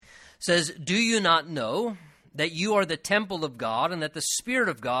says, "Do you not know that you are the temple of God and that the Spirit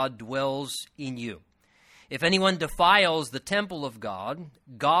of God dwells in you? If anyone defiles the temple of God,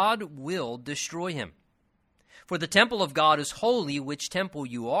 God will destroy him. For the temple of God is holy, which temple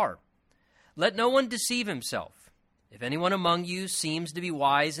you are. Let no one deceive himself. If anyone among you seems to be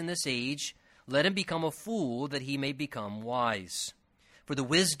wise in this age, let him become a fool, that he may become wise. For the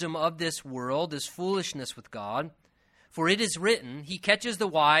wisdom of this world is foolishness with God. For it is written, He catches the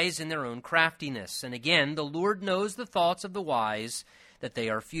wise in their own craftiness. And again, the Lord knows the thoughts of the wise, that they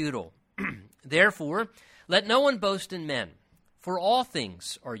are futile. Therefore, let no one boast in men, for all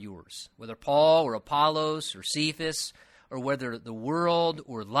things are yours, whether Paul or Apollos or Cephas, or whether the world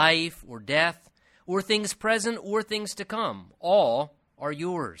or life or death, or things present or things to come, all are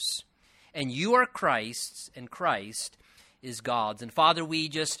yours. And you are Christ's, and Christ is God's." And Father, we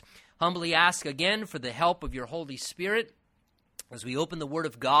just humbly ask again for the help of your Holy Spirit as we open the Word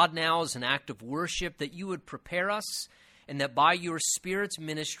of God now as an act of worship, that you would prepare us, and that by your Spirit's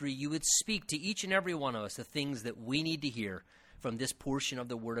ministry you would speak to each and every one of us the things that we need to hear from this portion of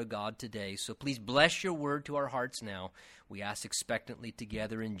the Word of God today. So please bless your word to our hearts now. We ask expectantly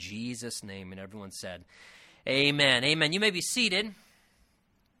together in Jesus' name. And everyone said, amen. Amen. You may be seated.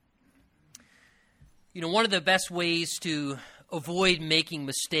 You know, one of the best ways to avoid making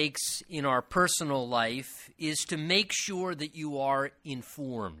mistakes in our personal life is to make sure that you are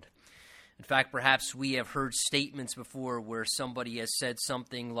informed. In fact, perhaps we have heard statements before where somebody has said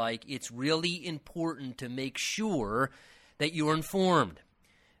something like, "It's really important to make sure that you are informed."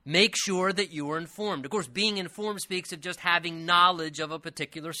 Make sure that you are informed. Of course, being informed speaks of just having knowledge of a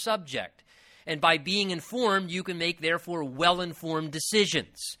particular subject. And by being informed, you can make, therefore, well-informed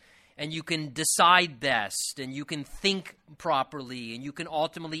decisions. And you can decide best, and you can think properly, and you can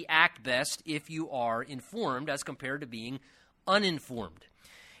ultimately act best if you are informed as compared to being uninformed.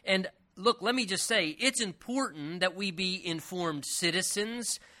 And look, let me just say, it's important that we be informed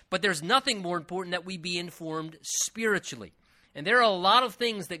citizens, but there's nothing more important that we be informed spiritually. And there are a lot of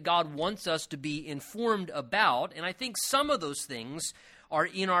things that God wants us to be informed about, and I think some of those things are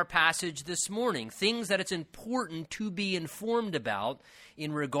in our passage this morning, things that it's important to be informed about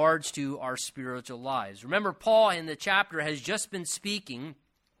in regards to our spiritual lives. Remember, Paul in the chapter has just been speaking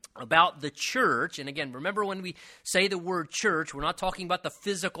about the church. And again, remember, when we say the word church, we're not talking about the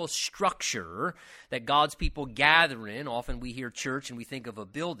physical structure that God's people gather in. Often we hear church and we think of a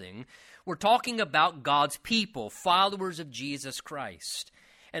building. We're talking about God's people, followers of Jesus Christ.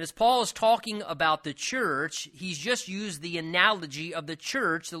 And as Paul is talking about the church, he's just used the analogy of the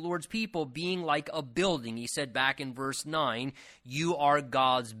church, the Lord's people, being like a building. He said back in verse 9, "You are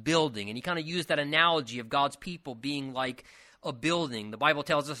God's building." And he kind of used that analogy of God's people being like a building. The Bible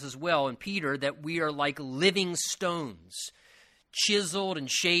tells us as well in Peter that we are like living stones, chiseled and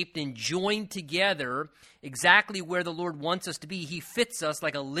shaped and joined together exactly where the Lord wants us to be. He fits us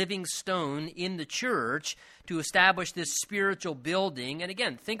like a living stone in the church to establish this spiritual building. And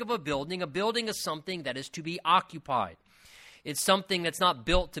again, think of a building. A building is something that is to be occupied. It's something that's not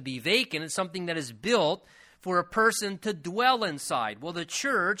built to be vacant. It's something that is built for a person to dwell inside. Well, the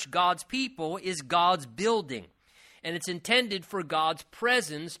church, God's people, is God's building. And it's intended for God's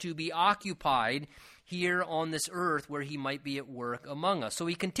presence to be occupied here on this earth where he might be at work among us. So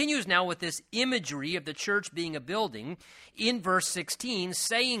he continues now with this imagery of the church being a building in verse 16,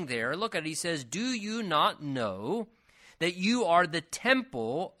 saying there, look at it, he says, "Do you not know that you are the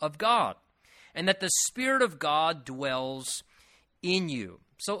temple of God, and that the Spirit of God dwells in you?"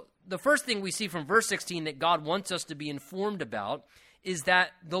 So the first thing we see from verse 16 that God wants us to be informed about is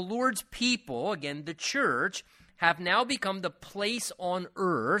that the Lord's people, again, the church, have now become the place on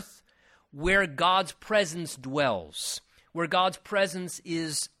earth where God's presence dwells, where God's presence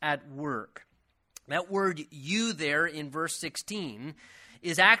is at work. That word "you" there in verse 16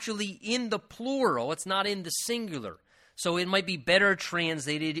 is actually in the plural. It's not in the singular. So it might be better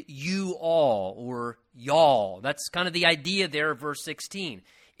translated "you all" or "y'all." That's kind of the idea there of verse 16.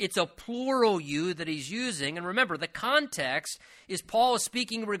 It's a plural "you" that he's using. And remember, the context is Paul is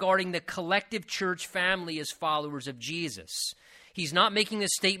speaking regarding the collective church family as followers of Jesus. He's not making a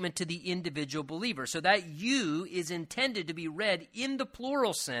statement to the individual believer. So that "you" is intended to be read in the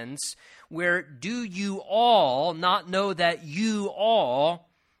plural sense, where "do you all not know that you all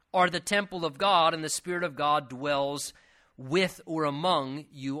are the temple of God, and the Spirit of God dwells with or among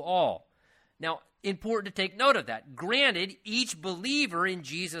you all?" Now, important to take note of that. Granted, each believer in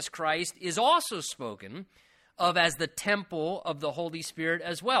Jesus Christ is also spoken of as the temple of the Holy Spirit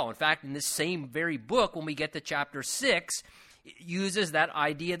as well. In fact, in this same very book, when we get to chapter 6, it uses that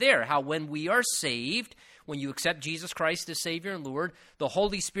idea there, how when we are saved, when you accept Jesus Christ as Savior and Lord, the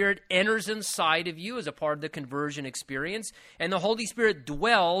Holy Spirit enters inside of you as a part of the conversion experience, and the Holy Spirit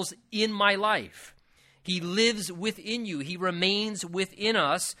dwells in my life. He lives within you. He remains within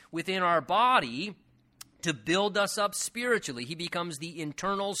us, within our body, to build us up spiritually. He becomes the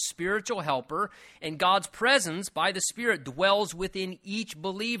internal spiritual helper, and God's presence by the Spirit dwells within each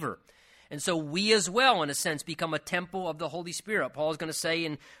believer. And so we as well, in a sense, become a temple of the Holy Spirit. Paul is going to say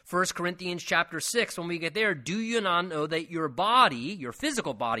in 1 Corinthians chapter 6, when we get there, do you not know that your body, your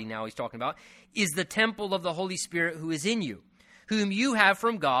physical body now he's talking about, is the temple of the Holy Spirit who is in you, whom you have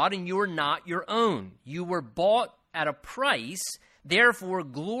from God, and you are not your own. You were bought at a price. Therefore,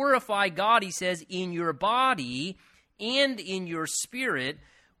 glorify God, he says, in your body and in your spirit,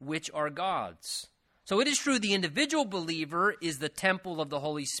 which are God's. So it is true the individual believer is the temple of the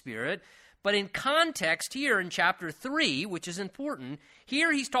Holy Spirit, but in context here in chapter 3, which is important,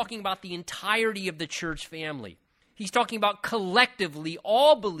 here he's talking about the entirety of the church family. He's talking about collectively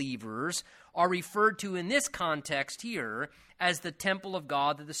all believers are referred to in this context here as the temple of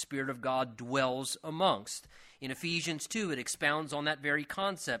God that the Spirit of God dwells amongst. In Ephesians 2, it expounds on that very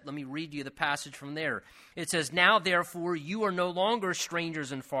concept. Let me read you the passage from there. It says, now therefore you are no longer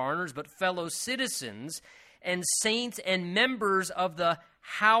strangers and foreigners, but fellow citizens and saints and members of the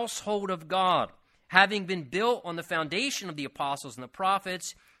household of God, having been built on the foundation of the apostles and the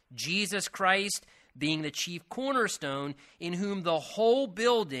prophets, Jesus Christ being the chief cornerstone, in whom the whole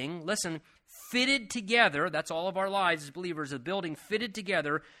building, listen, fitted together, that's all of our lives as believers, a building fitted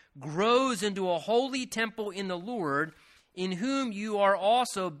together, grows into a holy temple in the Lord, in whom you are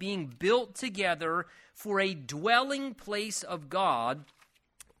also being built together for a dwelling place of God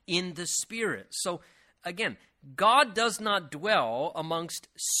in the Spirit. So, again, God does not dwell amongst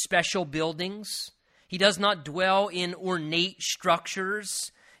special buildings. He does not dwell in ornate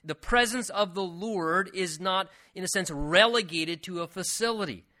structures. The presence of the Lord is not, in a sense, relegated to a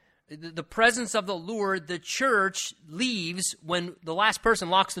facility. The presence of the Lord, the church leaves when the last person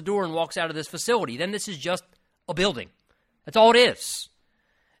locks the door and walks out of this facility. Then this is just a building. That's all it is.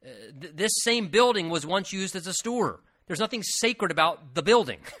 This same building was once used as a store. There's nothing sacred about the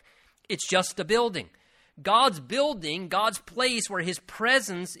building. It's just a building. God's building, God's place where his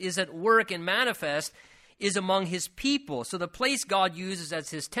presence is at work and manifest, is among his people. So the place God uses as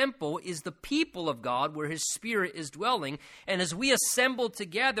his temple is the people of God where his Spirit is dwelling. And as we assemble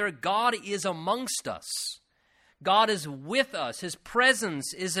together, God is amongst us. God is with us. His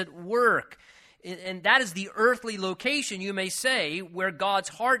presence is at work. And that is the earthly location, you may say, where God's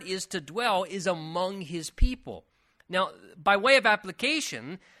heart is to dwell, is among his people. Now, by way of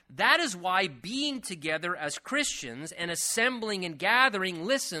application, that is why being together as Christians and assembling and gathering,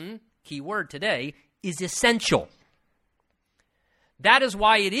 listen, key word today, is essential. That is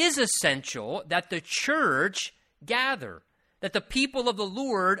why it is essential that the church gather, that the people of the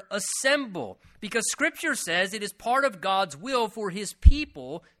Lord assemble, because Scripture says it is part of God's will for his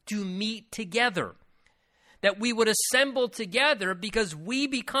people to meet together, that we would assemble together because we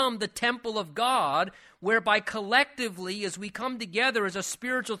become the temple of God, whereby collectively, as we come together as a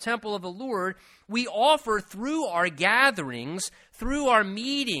spiritual temple of the Lord, we offer through our gatherings, through our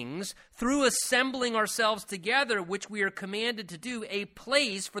meetings, through assembling ourselves together, which we are commanded to do, a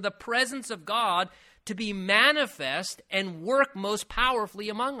place for the presence of God to be manifest and work most powerfully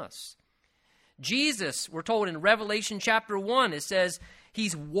among us. Jesus, we're told in Revelation chapter 1, it says,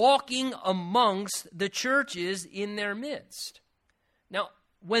 he's walking amongst the churches in their midst. Now,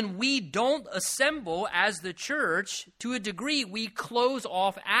 when we don't assemble as the church, to a degree, we close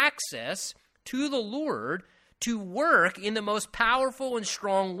off access to the Lord to work in the most powerful and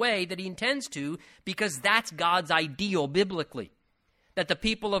strong way that he intends to, because that's God's ideal biblically. That the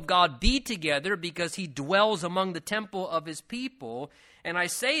people of God be together because he dwells among the temple of his people. And I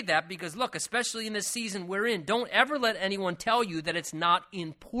say that because, look, especially in this season we're in, don't ever let anyone tell you that it's not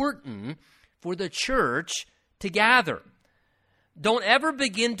important for the church to gather. Don't ever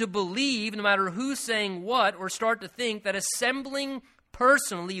begin to believe, no matter who's saying what, or start to think that assembling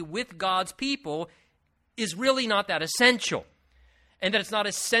personally with God's people is really not that essential, and that it's not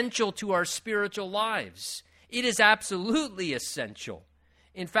essential to our spiritual lives. It is absolutely essential.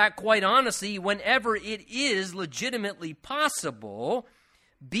 In fact, quite honestly, whenever it is legitimately possible,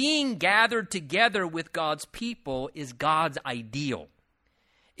 being gathered together with God's people is God's ideal.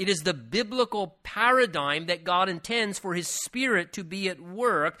 It is the biblical paradigm that God intends for his Spirit to be at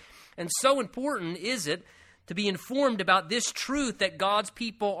work. And so important is it to be informed about this truth that God's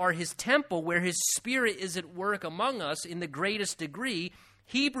people are his temple, where his Spirit is at work among us in the greatest degree.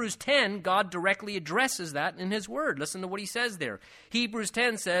 Hebrews 10, God directly addresses that in his word. Listen to what he says there. Hebrews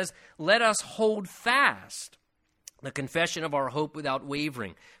 10 says, let us hold fast the confession of our hope without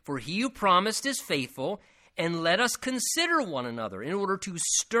wavering. For he who promised is faithful, and let us consider one another in order to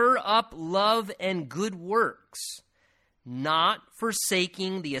stir up love and good works, not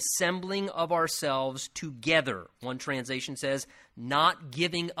forsaking the assembling of ourselves together. One translation says, not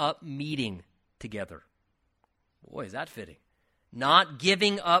giving up meeting together. Boy, is that fitting. Not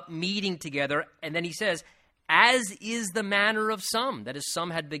giving up meeting together. And then he says, as is the manner of some. That is, some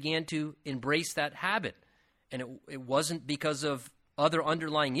had began to embrace that habit. And it wasn't because of other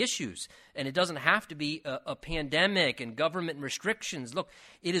underlying issues. And it doesn't have to be a pandemic and government restrictions. Look,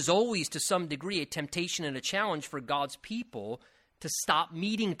 it is always to some degree a temptation and a challenge for God's people to stop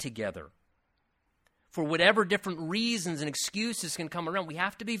meeting together. For whatever different reasons and excuses can come around, we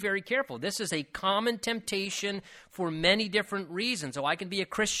have to be very careful. This is a common temptation for many different reasons. So I can be a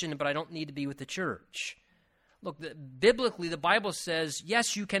Christian, but I don't need to be with the church. Look, biblically, the Bible says,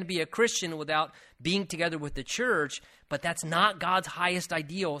 yes, you can be a Christian without being together with the church, but that's not God's highest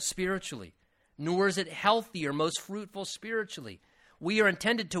ideal spiritually, nor is it healthy or most fruitful spiritually. We are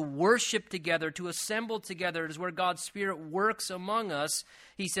intended to worship together, to assemble together. It is where God's Spirit works among us.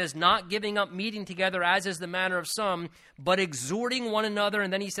 He says, not giving up meeting together, as is the manner of some, but exhorting one another.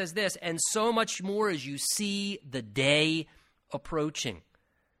 And then he says this, and so much more as you see the day approaching.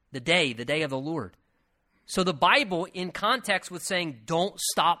 The day of the Lord. So the Bible, in context with saying, don't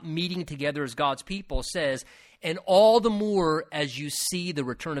stop meeting together as God's people, says, and all the more as you see the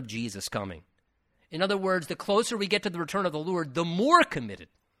return of Jesus coming. In other words, the closer we get to the return of the Lord, the more committed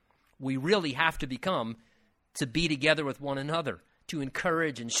we really have to become to be together with one another, to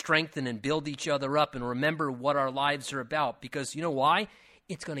encourage and strengthen and build each other up and remember what our lives are about. Because you know why?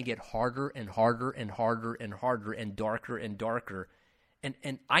 It's going to get harder and harder and harder and harder and darker and darker.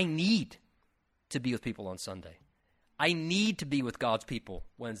 And I need to be with people on Sunday. I need to be with God's people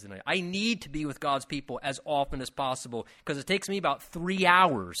Wednesday night. I need to be with God's people as often as possible because it takes me about 3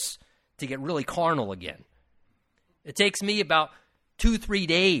 hours to get really carnal again. It takes me about 2-3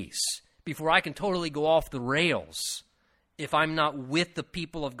 days before I can totally go off the rails if I'm not with the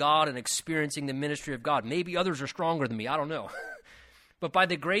people of God and experiencing the ministry of God. Maybe others are stronger than me. I don't know. But by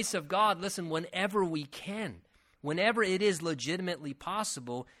the grace of God, listen, whenever we can, whenever it is legitimately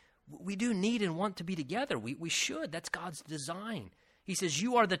possible, we do need and want to be together. We should. That's God's design. He says,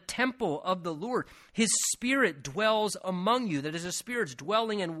 you are the temple of the Lord. His Spirit dwells among you. That is, His Spirit's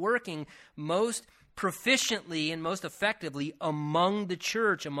dwelling and working most proficiently and most effectively among the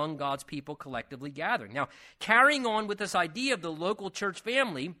church, among God's people collectively gathering. Now, carrying on with this idea of the local church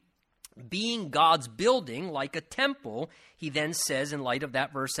family being God's building like a temple, he then says in light of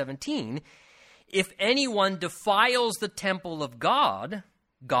that verse 17, if anyone defiles the temple of God,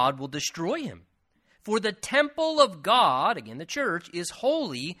 God will destroy him. For the temple of God, again the church, is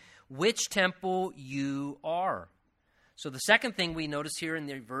holy, which temple you are. So the second thing we notice here in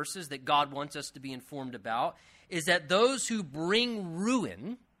the verses that God wants us to be informed about is that those who bring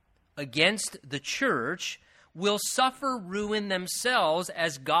ruin against the church will suffer ruin themselves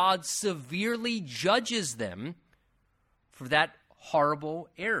as God severely judges them for that horrible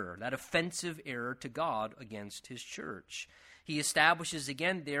error, that offensive error to God against His church. He establishes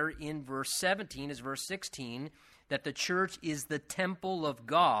again there in verse 17 as verse 16 that the church is the temple of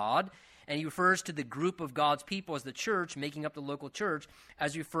God, and he refers to the group of God's people as the church, making up the local church,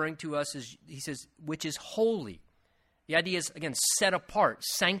 as referring to us as, he says, which is holy. The idea is, again, set apart,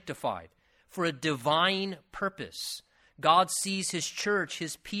 sanctified for a divine purpose. God sees His church,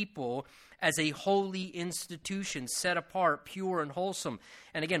 His people, as a holy institution, set apart, pure, and wholesome.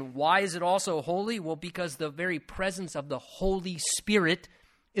 And again, why is it also holy? Well, because the very presence of the Holy Spirit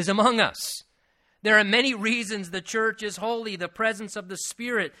is among us. There are many reasons the church is holy. The presence of the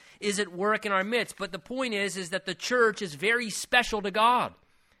Spirit is at work in our midst. But the point is that the church is very special to God.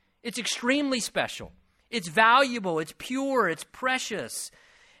 It's extremely special. It's valuable. It's pure. It's precious.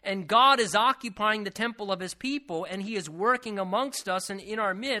 And God is occupying the temple of His people, and He is working amongst us and in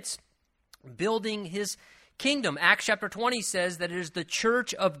our midst, building His kingdom. Acts chapter 20 says that it is the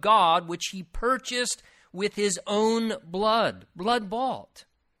church of God which He purchased with His own blood bought.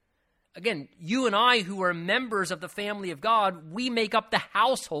 Again, you and I who are members of the family of God, we make up the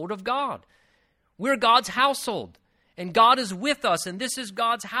household of God. We're God's household, and God is with us, and this is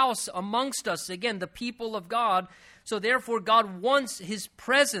God's house amongst us. Again, the people of God. So therefore, God wants His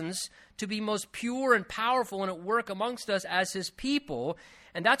presence to be most pure and powerful and at work amongst us as His people.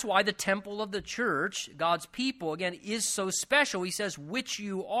 And that's why the temple of the church, God's people, again, is so special. He says, which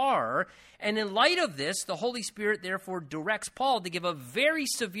you are. And in light of this, the Holy Spirit therefore directs Paul to give a very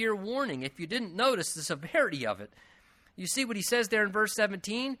severe warning, if you didn't notice the severity of it. You see what he says there in verse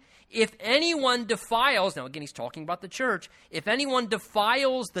 17? If anyone defiles, now again he's talking about the church, if anyone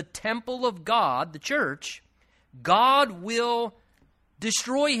defiles the temple of God, the church, God will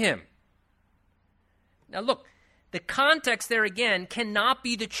destroy him. Now look, the context there again cannot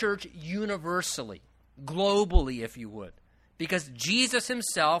be the church universally, globally if you would. Because Jesus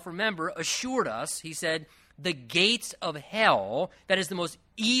himself, remember, assured us, he said, the gates of hell, that is the most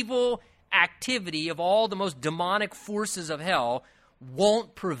evil activity of all the most demonic forces of hell,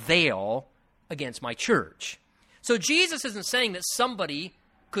 won't prevail against my church. So Jesus isn't saying that somebody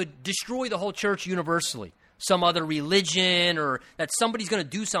could destroy the whole church universally, some other religion, or that somebody's going to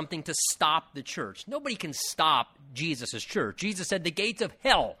do something to stop the church. Nobody can stop Jesus' church. Jesus said the gates of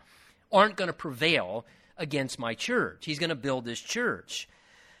hell aren't going to prevail against my church. He's going to build this church.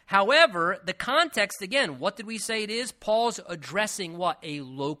 However, the context, again, what did we say it is? Paul's addressing what? A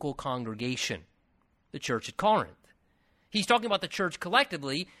local congregation, the church at Corinth. He's talking about the church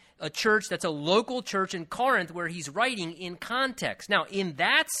collectively, a church that's a local church in Corinth where he's writing in context. Now, in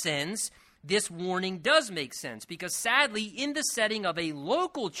that sense, this warning does make sense because sadly, in the setting of a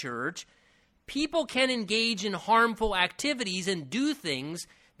local church, people can engage in harmful activities and do things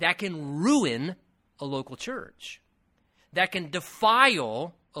that can ruin a local church, that can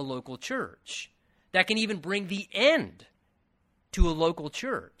defile a local church, that can even bring the end to a local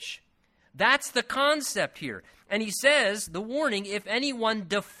church. That's the concept here. And he says, the warning, if anyone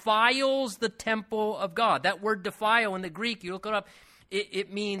defiles the temple of God. That word defile in the Greek, you look it up,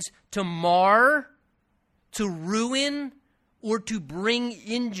 it means to mar, to ruin, or to bring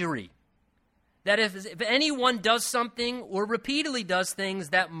injury. That if anyone does something or repeatedly does things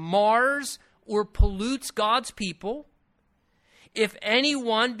that mars or pollutes God's people, if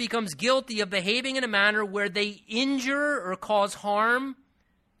anyone becomes guilty of behaving in a manner where they injure or cause harm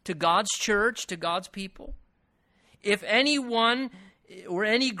to God's church, to God's people, if anyone or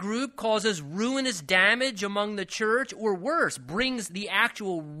any group causes ruinous damage among the church, or worse, brings the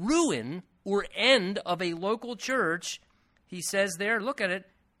actual ruin or end of a local church, he says there, look at it,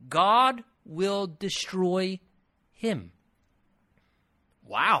 God will destroy him.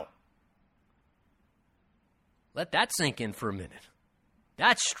 Wow. Let that sink in for a minute.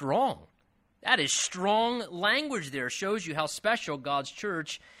 That's strong. That is strong language there. Shows you how special God's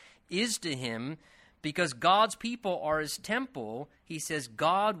church is to him. Because God's people are his temple, he says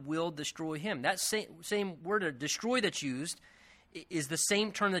God will destroy him. That same word, destroy, that's used is the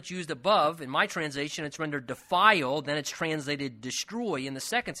same term that's used above. In my translation, it's rendered defile, then it's translated destroy in the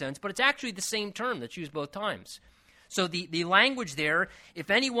second sentence, but it's actually the same term that's used both times. So the language there, if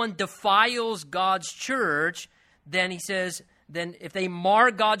anyone defiles God's church, then he says, then if they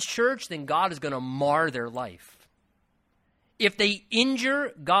mar God's church, then God is going to mar their life. If they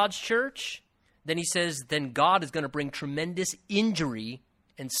injure God's church, then he says, then God is going to bring tremendous injury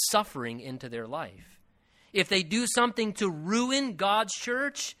and suffering into their life. If they do something to ruin God's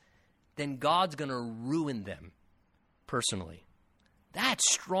church, then God's going to ruin them personally.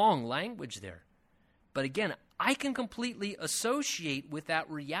 That's strong language there. But again, I can completely associate with that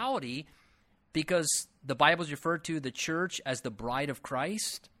reality because the Bible's referred to the church as the bride of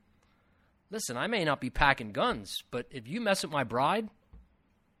Christ. Listen, I may not be packing guns, but if you mess with my bride,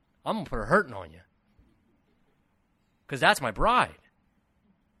 I'm going to put a hurting on you. Because that's my bride.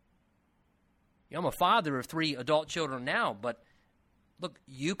 I'm a father of 3 adult children now, but look,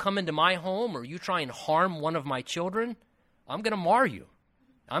 you come into my home or you try and harm one of my children, I'm going to mar you.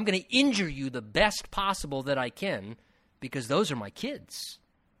 I'm going to injure you the best possible that I can because those are my kids.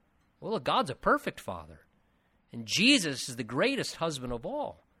 Well, look, God's a perfect father. And Jesus is the greatest husband of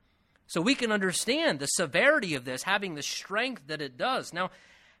all. So we can understand the severity of this, having the strength that it does. Now,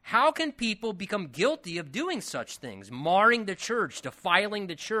 how can people become guilty of doing such things? Marring the church, defiling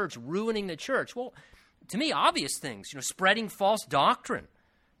the church, ruining the church? Well, to me, obvious things. Spreading false doctrine,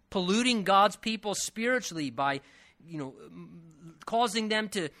 polluting God's people spiritually by, causing them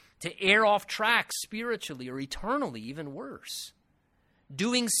to err off track spiritually or eternally, even worse.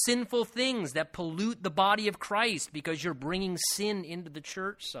 Doing sinful things that pollute the body of Christ because you're bringing sin into the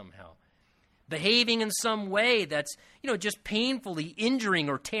church somehow. Behaving in some way that's, just painfully injuring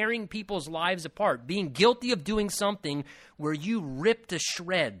or tearing people's lives apart. Being guilty of doing something where you rip to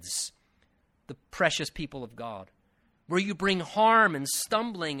shreds the precious people of God. where you bring harm and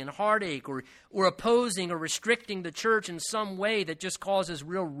stumbling and heartache, or opposing or restricting the church in some way that just causes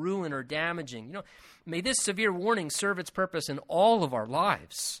real ruin or damaging. May this severe warning serve its purpose in all of our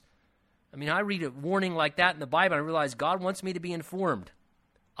lives. I mean, I read a warning like that in the Bible, and I realize God wants me to be informed.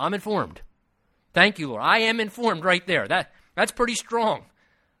 I'm informed. Thank you, Lord. I am informed right there. That's pretty strong.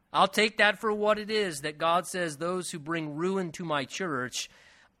 I'll take that for what it is, that God says those who bring ruin to my church,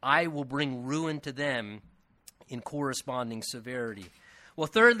 I will bring ruin to them in corresponding severity. Well,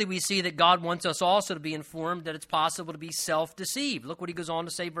 thirdly, we see that God wants us also to be informed that it's possible to be self-deceived. Look what he goes on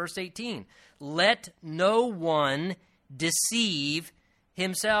to say, verse 18. Let no one deceive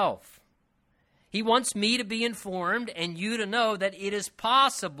himself. He wants me to be informed and you to know that it is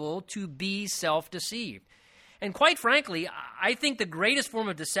possible to be self-deceived. And quite frankly, I think the greatest form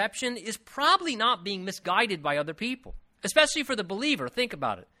of deception is probably not being misguided by other people, especially for the believer. Think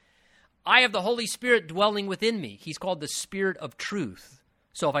about it. I have the Holy Spirit dwelling within me. He's called the Spirit of Truth.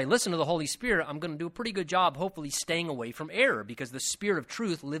 So if I listen to the Holy Spirit, I'm going to do a pretty good job, hopefully staying away from error, because the Spirit of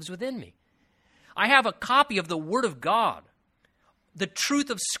Truth lives within me. I have a copy of the Word of God, the truth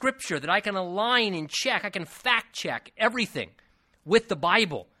of Scripture that I can align and check. I can fact check everything with the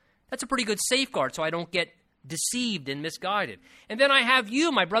Bible. That's a pretty good safeguard so I don't get deceived and misguided. And then I have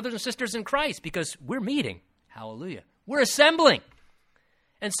you, my brothers and sisters in Christ, because we're meeting. Hallelujah. We're assembling.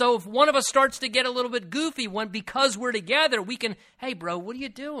 And so if one of us starts to get a little bit goofy, because we're together, we can, hey, bro, what are you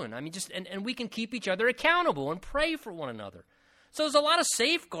doing? I mean, and we can keep each other accountable and pray for one another. So there's a lot of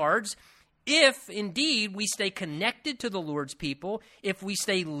safeguards if, indeed, we stay connected to the Lord's people, if we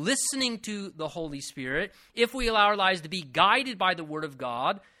stay listening to the Holy Spirit, if we allow our lives to be guided by the Word of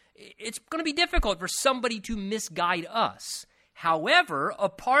God. It's going to be difficult for somebody to misguide us. However,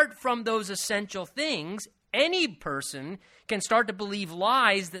 apart from those essential things, any person can start to believe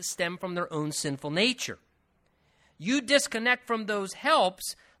lies that stem from their own sinful nature. You disconnect from those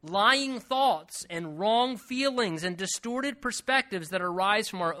helps lying thoughts and wrong feelings and distorted perspectives that arise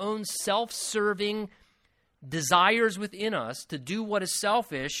from our own self-serving desires within us to do what is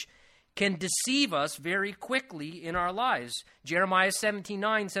selfish can deceive us very quickly in our lives. Jeremiah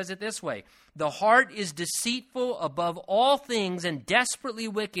 17:9 says it this way, "The heart is deceitful above all things and desperately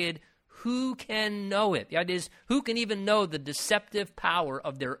wicked. Who can know it?" The idea is, who can even know the deceptive power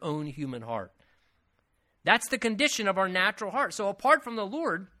of their own human heart? That's the condition of our natural heart. So apart from the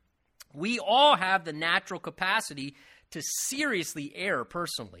Lord, we all have the natural capacity to seriously err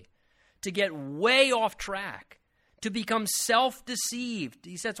personally, to get way off track, to become self-deceived.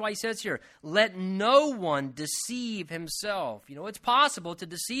 That's why he says here, let no one deceive himself. It's possible to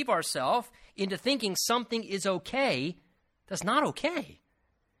deceive ourselves into thinking something is okay that's not okay.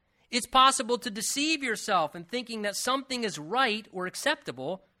 It's possible to deceive yourself in thinking that something is right or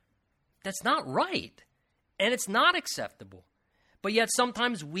acceptable that's not right, and it's not acceptable. But yet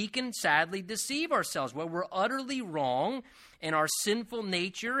sometimes we can sadly deceive ourselves where we're utterly wrong, and our sinful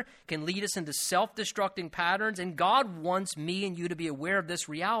nature can lead us into self-destructing patterns, and God wants me and you to be aware of this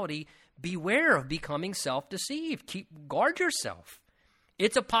reality. Beware of becoming self-deceived. Guard yourself.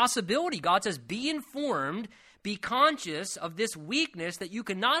 It's a possibility. God says, be informed, be conscious of this weakness that you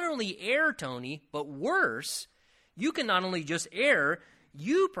can not only err, Tony, but worse, you can not only just err,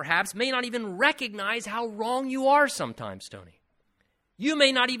 you perhaps may not even recognize how wrong you are sometimes, Tony. You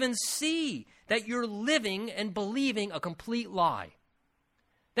may not even see that you're living and believing a complete lie,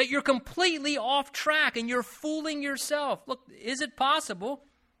 that you're completely off track and you're fooling yourself. Look, is it possible?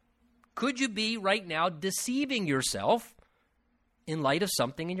 Could you be right now deceiving yourself in light of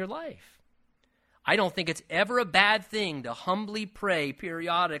something in your life? I don't think it's ever a bad thing to humbly pray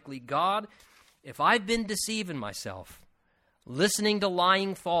periodically, God, if I've been deceiving myself, listening to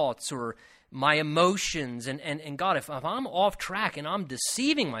lying thoughts or my emotions, and God, if I'm off track and I'm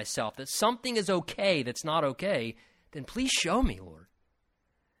deceiving myself that something is okay that's not okay, then please show me, Lord.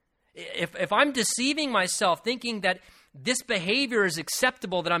 If I'm deceiving myself thinking that this behavior is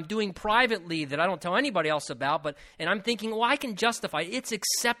acceptable that I'm doing privately that I don't tell anybody else about, and I'm thinking, I can justify it, it's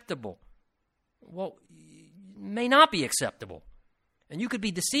acceptable. Well, it may not be acceptable. And you could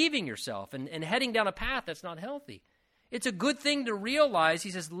be deceiving yourself and heading down a path that's not healthy. It's a good thing to realize,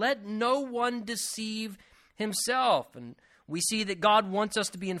 he says, let no one deceive himself. And we see that God wants us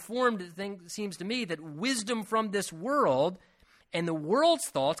to be informed, it seems to me, that wisdom from this world and the world's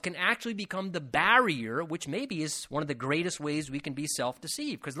thoughts can actually become the barrier, which maybe is one of the greatest ways we can be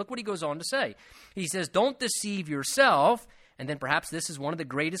self-deceived. Because look what he goes on to say. He says, don't deceive yourself, and then perhaps this is one of the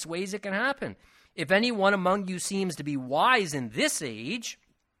greatest ways it can happen. If anyone among you seems to be wise in this age,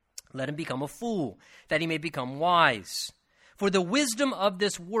 let him become a fool, that he may become wise. For the wisdom of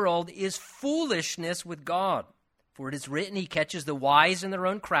this world is foolishness with God. For it is written, he catches the wise in their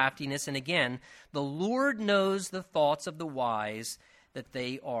own craftiness. And again, the Lord knows the thoughts of the wise, that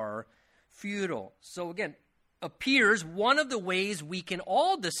they are futile. So again, appears one of the ways we can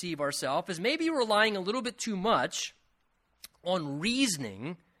all deceive ourselves is maybe relying a little bit too much on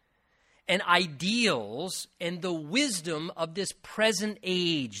reasoning and ideals and the wisdom of this present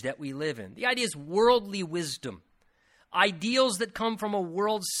age that we live in. The idea is worldly wisdom. Ideals that come from a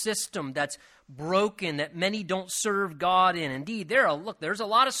world system that's broken, that many don't serve God in. Indeed, there's a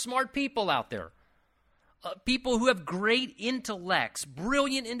lot of smart people out there. People who have great intellects,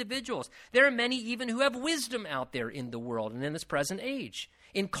 brilliant individuals. There are many even who have wisdom out there in the world and in this present age.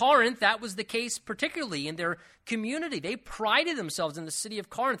 In Corinth, that was the case particularly in their community. They prided themselves in the city of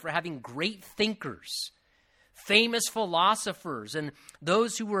Corinth for having great thinkers, famous philosophers, and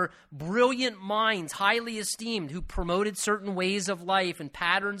those who were brilliant minds, highly esteemed, who promoted certain ways of life and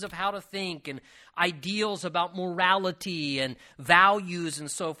patterns of how to think and ideals about morality and values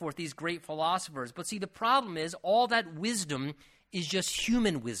and so forth, these great philosophers. But see, the problem is all that wisdom is just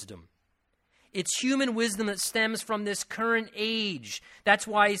human wisdom. It's human wisdom that stems from this current age. That's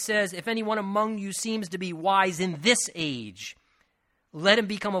why he says, if anyone among you seems to be wise in this age, let him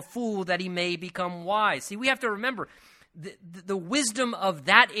become a fool that he may become wise. See, we have to remember, the wisdom of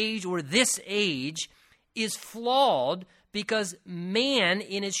that age or this age is flawed because man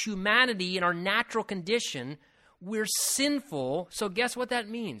in his humanity, in our natural condition, we're sinful. So guess what that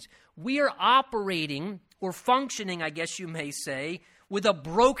means? We are operating or functioning, I guess you may say, with a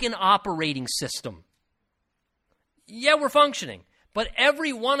broken operating system. Yeah, we're functioning. But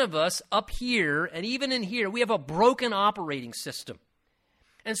every one of us up here and even in here, we have a broken operating system.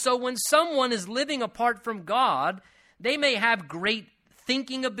 And so when someone is living apart from God, they may have great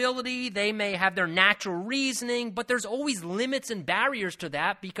thinking ability, they may have their natural reasoning, but there's always limits and barriers to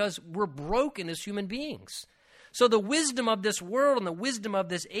that because we're broken as human beings. So the wisdom of this world and the wisdom of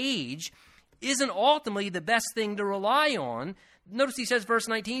this age isn't ultimately the best thing to rely on. Notice he says, verse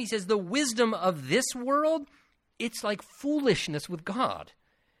 19, he says, the wisdom of this world, it's like foolishness with God.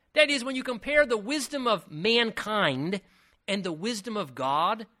 That is, when you compare the wisdom of mankind and the wisdom of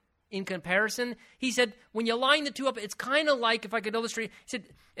God in comparison, he said, when you line the two up, it's kind of like, if I could illustrate, he said,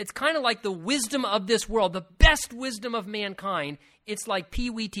 it's kind of like the wisdom of this world, the best wisdom of mankind, it's like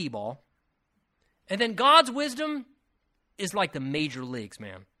Pee-wee T-ball. And then God's wisdom is like the major leagues,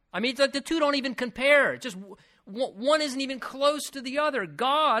 man. I mean, it's like the two don't even compare. Just one isn't even close to the other.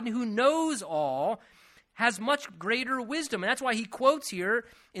 God, who knows all, has much greater wisdom. And that's why he quotes here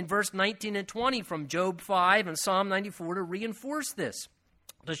in verse 19 and 20 from Job 5 and Psalm 94 to reinforce this,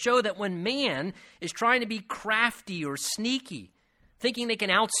 to show that when man is trying to be crafty or sneaky, thinking they can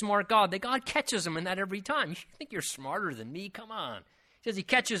outsmart God, that God catches them in that every time. You think you're smarter than me? Come on. He says he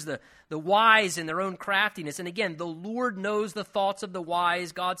catches the wise in their own craftiness. And again, the Lord knows the thoughts of the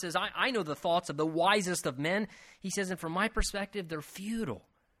wise. God says, I know the thoughts of the wisest of men. He says, and from my perspective, they're futile.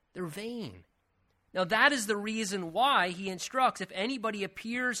 They're vain. Now, that is the reason why he instructs, if anybody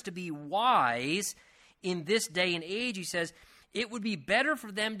appears to be wise in this day and age, he says, it would be better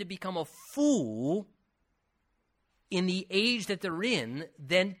for them to become a fool in the age that they're in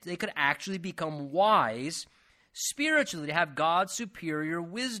than they could actually become wise spiritually, to have God's superior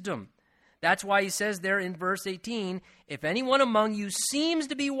wisdom. That's why he says there in verse 18, if anyone among you seems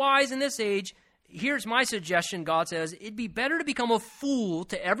to be wise in this age, here's my suggestion, God says, it'd be better to become a fool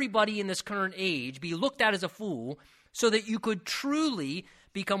to everybody in this current age, be looked at as a fool, so that you could truly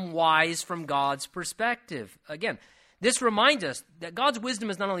become wise from God's perspective. Again, this reminds us that God's wisdom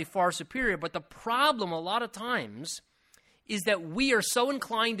is not only far superior, but the problem a lot of times is that we are so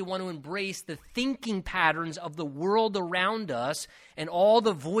inclined to want to embrace the thinking patterns of the world around us and all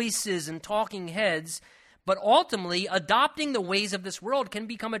the voices and talking heads, but ultimately adopting the ways of this world can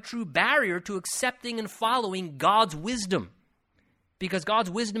become a true barrier to accepting and following God's wisdom, because God's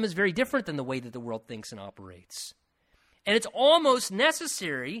wisdom is very different than the way that the world thinks and operates. And it's almost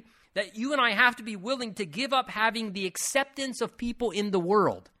necessary that you and I have to be willing to give up having the acceptance of people in the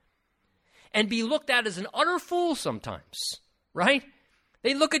world and be looked at as an utter fool sometimes, right?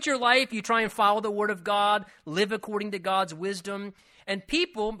 They look at your life, you try and follow the word of God, live according to God's wisdom, and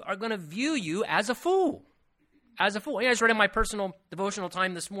people are going to view you as a fool. As a fool. I just read in my personal devotional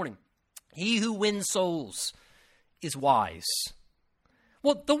time this morning, he who wins souls is wise.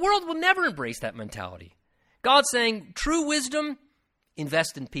 Well, the world will never embrace that mentality. God's saying, true wisdom,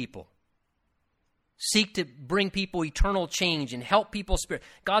 invest in people. Seek to bring people eternal change and help people spirit.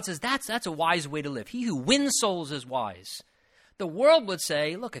 God says that's a wise way to live. He who wins souls is wise. The world would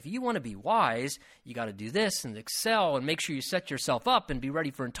say, look, if you want to be wise, you got to do this and excel and make sure you set yourself up and be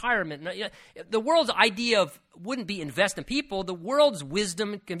ready for retirement. The world's idea wouldn't be invest in people. The world's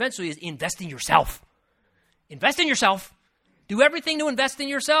wisdom conventionally is invest in yourself. Invest in yourself. Do everything to invest in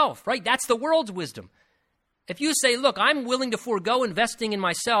yourself, right? That's the world's wisdom. If you say, look, I'm willing to forego investing in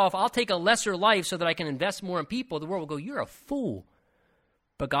myself, I'll take a lesser life so that I can invest more in people, the world will go, you're a fool.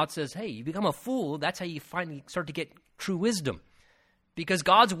 But God says, hey, you become a fool, that's how you finally start to get true wisdom. Because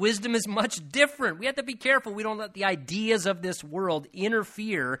God's wisdom is much different. We have to be careful we don't let the ideas of this world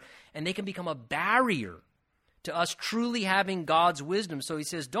interfere, and they can become a barrier to us truly having God's wisdom. So he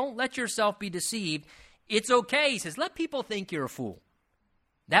says, don't let yourself be deceived. It's okay. He says, let people think you're a fool.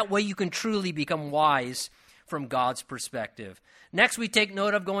 That way you can truly become wise from God's perspective. Next, we take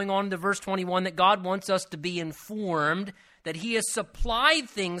note of, going on to verse 21, that God wants us to be informed that he has supplied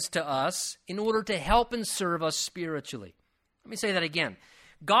things to us in order to help and serve us spiritually. Let me say that again.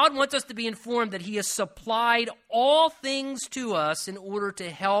 God wants us to be informed that he has supplied all things to us in order to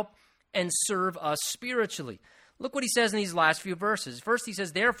help and serve us spiritually. Look what he says in these last few verses. First, he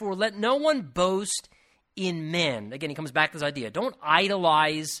says, therefore, let no one boast in men. Again, he comes back to this idea. Don't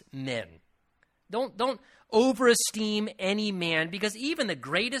idolize men. Don't overesteem any man, because even the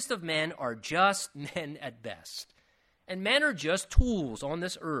greatest of men are just men at best. And men are just tools on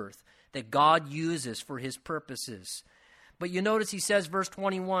this earth that God uses for his purposes. But you notice he says, verse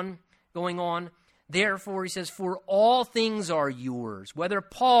 21, going on, therefore, he says, for all things are yours, whether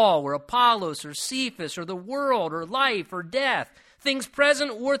Paul or Apollos or Cephas or the world or life or death, things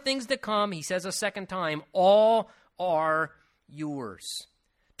present or things to come, he says a second time, all are yours.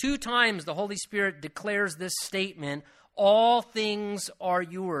 2 times the Holy Spirit declares this statement, all things are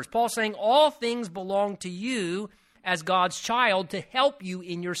yours. Paul's saying all things belong to you as God's child to help you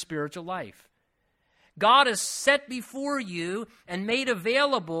in your spiritual life. God has set before you and made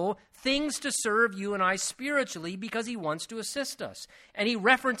available things to serve you and I spiritually because he wants to assist us. And he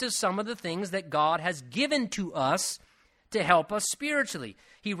references some of the things that God has given to us to help us spiritually.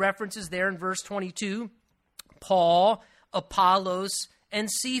 He references there in verse 22, Paul, Apollos,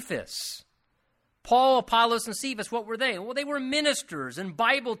 and Cephas. Paul, Apollos, and Cephas, what were they? Well, they were ministers and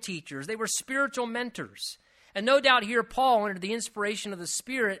Bible teachers. They were spiritual mentors. And no doubt here Paul, under the inspiration of the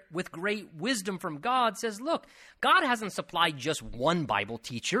Spirit with great wisdom from God, says, look, God hasn't supplied just one Bible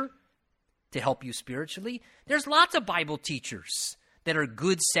teacher to help you spiritually. There's lots of Bible teachers that are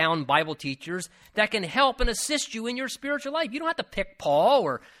good, sound Bible teachers that can help and assist you in your spiritual life. You don't have to pick Paul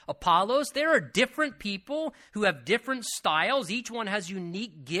or Apollos. There are different people who have different styles. Each one has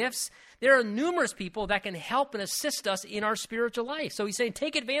unique gifts. There are numerous people that can help and assist us in our spiritual life. So he's saying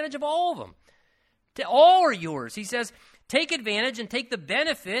take advantage of all of them. All are yours. He says, take advantage and take the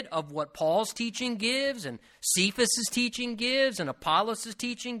benefit of what Paul's teaching gives and Cephas' teaching gives and Apollos'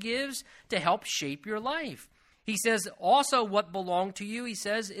 teaching gives to help shape your life. He says also what belong to you, he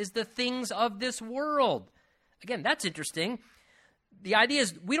says, is the things of this world. Again, that's interesting. The idea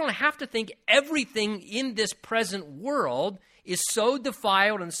is we don't have to think everything in this present world is so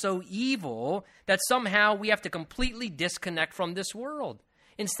defiled and so evil that somehow we have to completely disconnect from this world.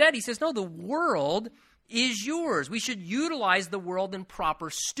 Instead, he says, no, the world is yours. We should utilize the world in proper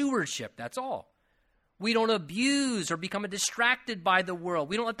stewardship. That's all. We don't abuse or become distracted by the world.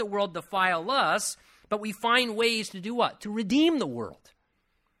 We don't let the world defile us, but we find ways to do what? To redeem the world.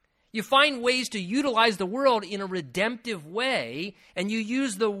 You find ways to utilize the world in a redemptive way, and you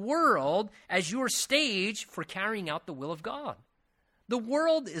use the world as your stage for carrying out the will of God. The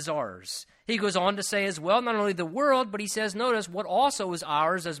world is ours. He goes on to say as well, not only the world, but he says, notice, what also is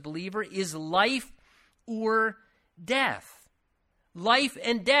ours as believer is life or death. Life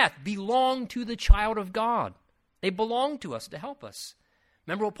and death belong to the child of God. They belong to us to help us.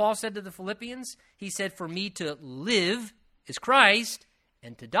 Remember what Paul said to the Philippians? He said, for me to live is Christ,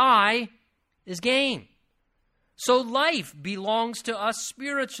 and to die is gain. So life belongs to us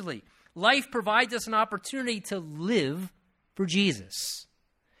spiritually. Life provides us an opportunity to live for Jesus.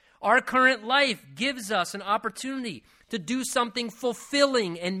 Our current life gives us an opportunity to do something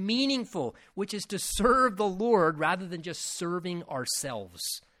fulfilling and meaningful, which is to serve the Lord rather than just serving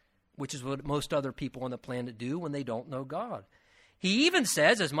ourselves, which is what most other people on the planet do when they don't know God. He even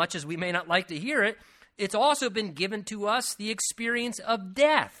says, as much as we may not like to hear it, it's also been given to us the experience of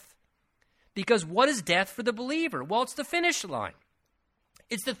death. Because what is death for the believer? Well, it's the finish line.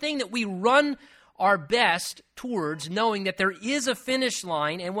 It's the thing that we run our best towards, knowing that there is a finish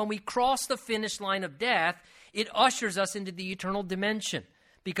line, and when we cross the finish line of death, it ushers us into the eternal dimension.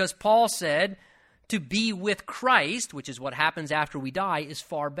 Because Paul said, to be with Christ, which is what happens after we die, is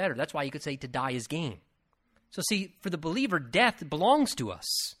far better. That's why you could say to die is gain. So see, for the believer, death belongs to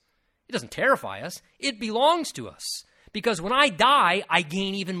us. It doesn't terrify us. It belongs to us. Because when I die, I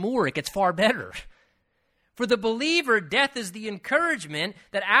gain even more. It gets far better. For the believer, death is the encouragement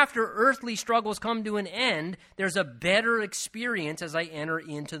that after earthly struggles come to an end, there's a better experience as I enter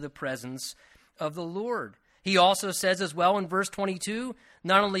into the presence of the Lord. He also says as well in verse 22,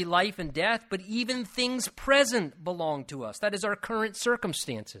 not only life and death, but even things present belong to us. That is our current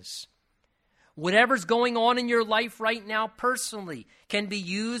circumstances. Whatever's going on in your life right now personally can be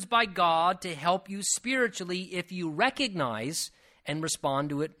used by God to help you spiritually if you recognize and respond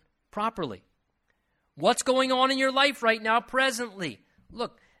to it properly. What's going on in your life right now presently?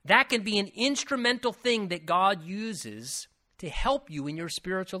 Look, that can be an instrumental thing that God uses to help you in your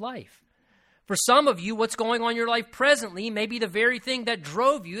spiritual life. For some of you, what's going on in your life presently may be the very thing that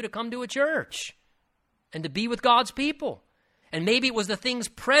drove you to come to a church and to be with God's people. And maybe it was the things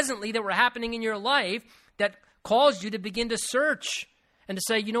presently that were happening in your life that caused you to begin to search and to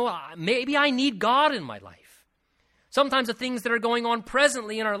say, you know, maybe I need God in my life. Sometimes the things that are going on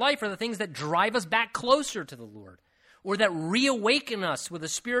presently in our life are the things that drive us back closer to the Lord, or that reawaken us with a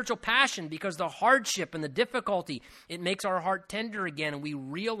spiritual passion because the hardship and the difficulty, it makes our heart tender again and we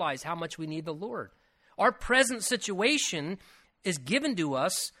realize how much we need the Lord. Our present situation is given to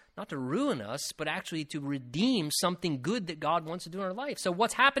us not to ruin us, but actually to redeem something good that God wants to do in our life. So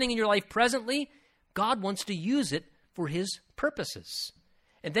what's happening in your life presently, God wants to use it for his purposes.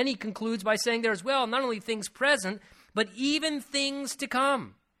 And then he concludes by saying there as well, not only things present, but even things to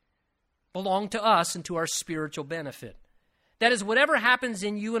come belong to us and to our spiritual benefit. That is, whatever happens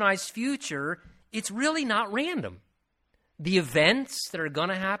in you and I's future, it's really not random. The events that are going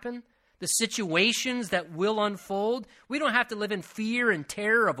to happen, the situations that will unfold, we don't have to live in fear and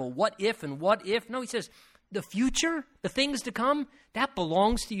terror of a what if and what if. No, he says, the future, the things to come, that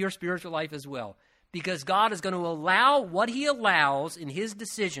belongs to your spiritual life as well. Because God is going to allow what he allows in his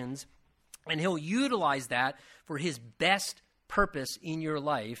decisions, and he'll utilize that for his best purpose in your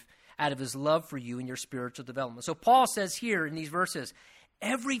life out of his love for you and your spiritual development. So Paul says here in these verses,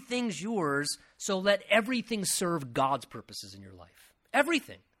 everything's yours, so let everything serve God's purposes in your life.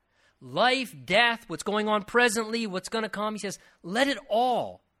 Everything. Life, death, what's going on presently, what's going to come. He says, let it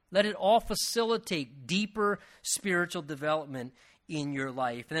all facilitate deeper spiritual development in your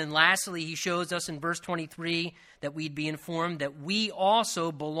life. And then lastly, he shows us in verse 23 that we'd be informed that we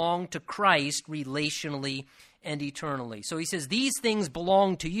also belong to Christ relationally and eternally. So he says, these things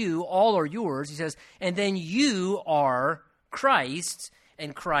belong to you, all are yours. He says, and then you are Christ's,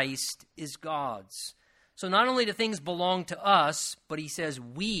 and Christ is God's. So not only do things belong to us, but he says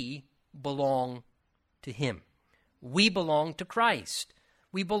we belong to him. We belong to Christ.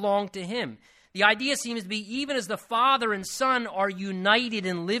 We belong to him. The idea seems to be even as the Father and Son are united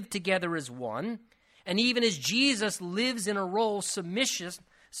and live together as one, and even as Jesus lives in a role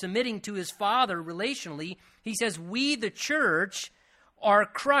submitting to his Father relationally, he says we, the church, are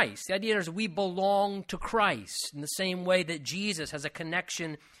Christ. The idea is we belong to Christ in the same way that Jesus has a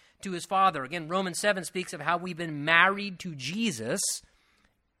connection to his Father. Again, Romans 7 speaks of how we've been married to Jesus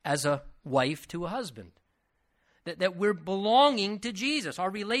as a wife to a husband. That we're belonging to Jesus. Our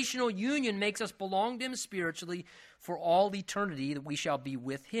relational union makes us belong to him spiritually for all eternity, that we shall be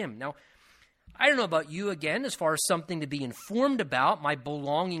with him. Now, I don't know about you again, as far as something to be informed about, my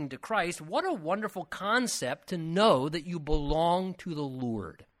belonging to Christ. What a wonderful concept to know that you belong to the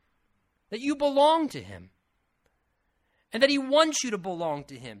Lord. That you belong to him. And that he wants you to belong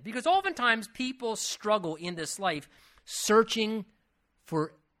to him. Because oftentimes people struggle in this life searching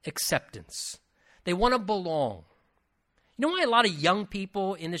for acceptance. They want to belong. You know why a lot of young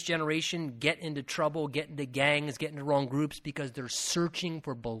people in this generation get into trouble, get into gangs, get into wrong groups? Because they're searching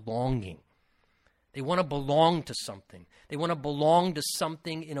for belonging. They want to belong to something. They want to belong to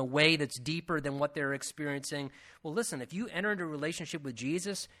something in a way that's deeper than what they're experiencing. Well, listen, if you enter into a relationship with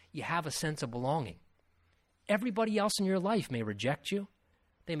Jesus, you have a sense of belonging. Everybody else in your life may reject you.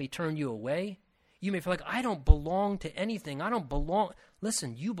 They may turn you away. You may feel like, I don't belong to anything. I don't belong.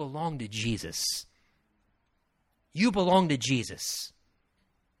 Listen, you belong to Jesus. You belong to Jesus.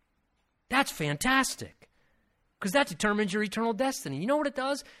 That's fantastic, because that determines your eternal destiny. You know what it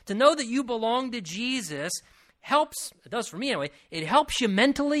does? To know that you belong to Jesus helps, it does for me anyway, it helps you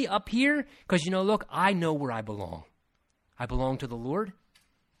mentally up here, because look, I know where I belong. I belong to the Lord,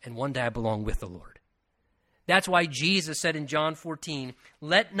 and one day I belong with the Lord. That's why Jesus said in John 14,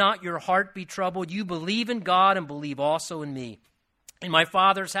 let not your heart be troubled. You believe in God and believe also in me. In my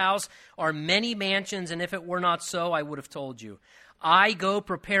Father's house are many mansions, and if it were not so, I would have told you. I go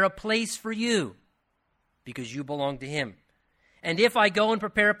prepare a place for you, because you belong to him. And if I go and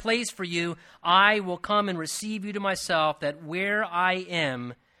prepare a place for you, I will come and receive you to myself, that where I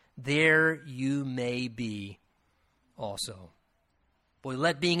am, there you may be also. Boy,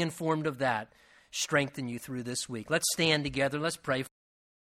 let being informed of that strengthen you through this week. Let's stand together. Let's pray.